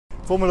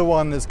Formula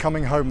One is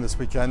coming home this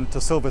weekend to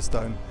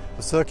Silverstone,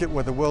 the circuit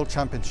where the World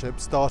Championship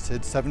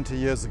started 70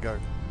 years ago.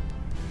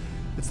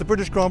 It's the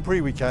British Grand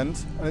Prix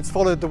weekend, and it's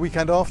followed the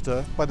weekend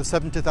after by the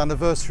 70th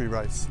anniversary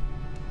race.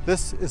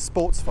 This is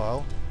Sports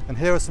File, and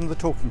here are some of the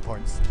talking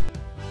points.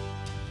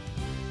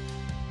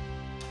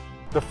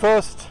 The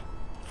first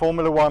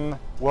Formula One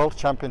World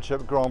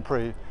Championship Grand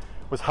Prix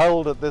was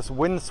held at this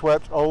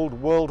windswept old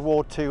World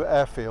War II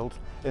airfield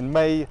in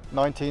May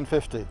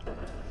 1950.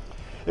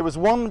 It was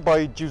won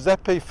by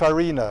Giuseppe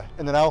Farina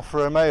in an Alfa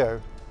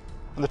Romeo,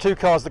 and the two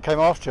cars that came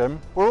after him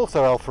were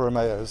also Alfa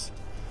Romeos.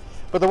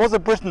 But there was a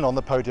Briton on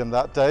the podium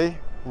that day,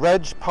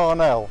 Reg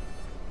Parnell.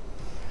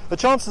 The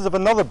chances of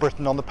another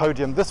Briton on the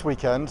podium this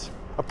weekend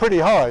are pretty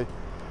high.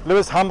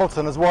 Lewis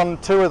Hamilton has won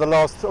two of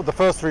the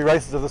first three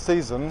races of the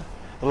season,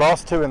 the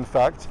last two in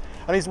fact,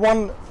 and he's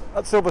won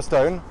at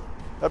Silverstone,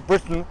 at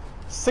Britain,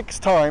 6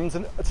 times,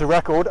 and it's a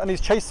record, and he's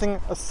chasing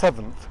a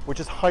 7th, which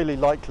is highly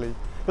likely.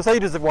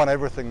 Mercedes have won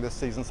everything this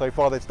season so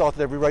far. They've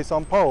started every race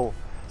on pole.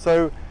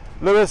 So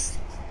Lewis,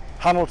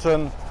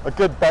 Hamilton, a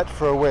good bet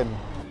for a win.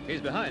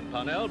 He's behind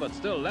Parnell, but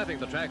still lapping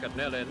the track at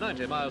nearly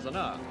 90 miles an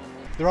hour.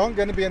 There aren't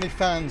going to be any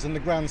fans in the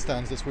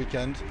grandstands this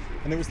weekend,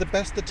 and it was the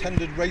best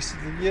attended race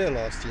of the year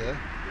last year.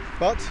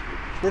 But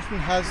Britain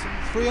has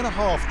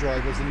 3.5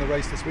 drivers in the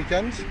race this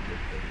weekend,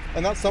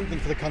 and that's something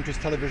for the country's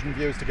television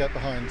viewers to get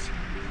behind.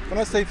 When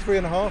I say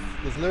 3.5,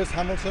 there's Lewis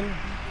Hamilton,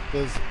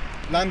 there's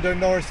Lando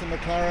Norris at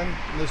McLaren,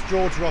 and there's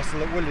George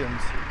Russell at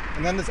Williams.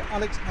 And then there's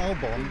Alex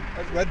Albon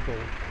at Red Bull.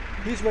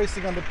 He's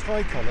racing under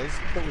Thai colours,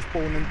 but was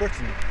born in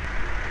Britain.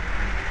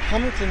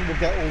 Hamilton will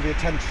get all the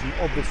attention,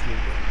 obviously,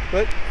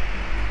 but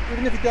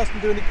even if he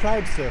doesn't do any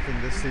crowd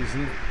surfing this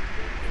season,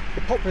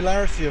 the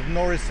popularity of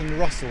Norris and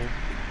Russell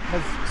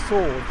has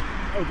soared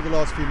over the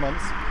last few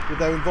months with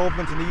their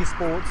involvement in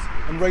esports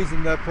and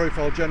raising their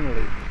profile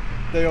generally.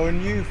 They are a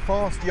new,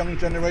 fast, young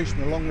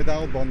generation, along with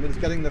Albon, that is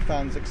getting the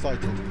fans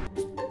excited.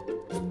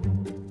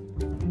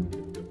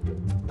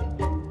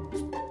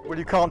 Well,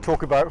 you can't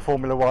talk about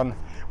Formula One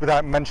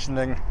without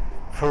mentioning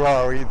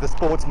Ferrari, the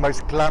sport's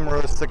most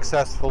glamorous,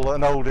 successful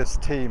and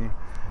oldest team.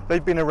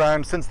 They've been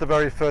around since the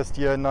very first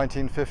year in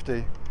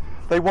 1950.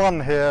 They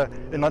won here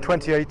in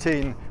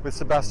 2018 with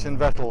Sebastian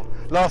Vettel.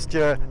 Last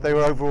year they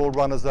were overall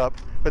runners-up,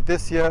 but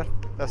this year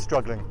they're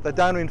struggling. They're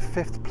down in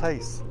 5th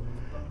place.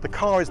 The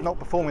car is not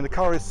performing, the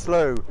car is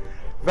slow.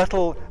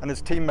 Vettel and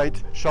his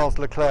teammate Charles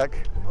Leclerc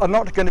are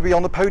not going to be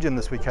on the podium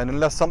this weekend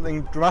unless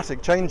something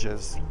dramatic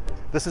changes.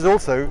 This is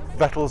also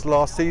Vettel's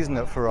last season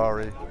at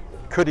Ferrari.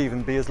 Could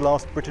even be his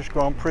last British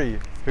Grand Prix,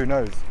 who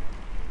knows?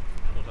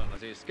 Hamilton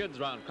as he skids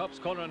round Copse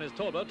Corner in his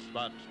Talbot,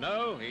 but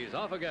no, he's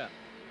off again.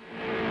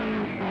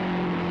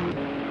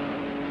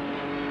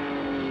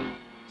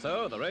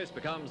 So the race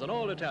becomes an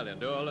all-Italian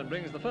duel and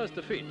brings the first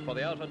defeat for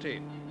the Alfa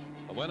team.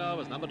 The winner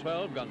was number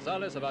 12,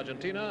 Gonzalez of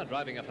Argentina,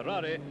 driving a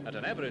Ferrari at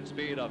an average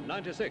speed of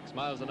 96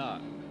 miles an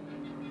hour.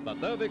 But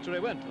though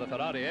victory went to the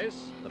Ferrari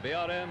ace, the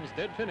BRMs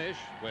did finish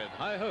with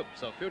high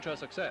hopes of future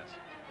success.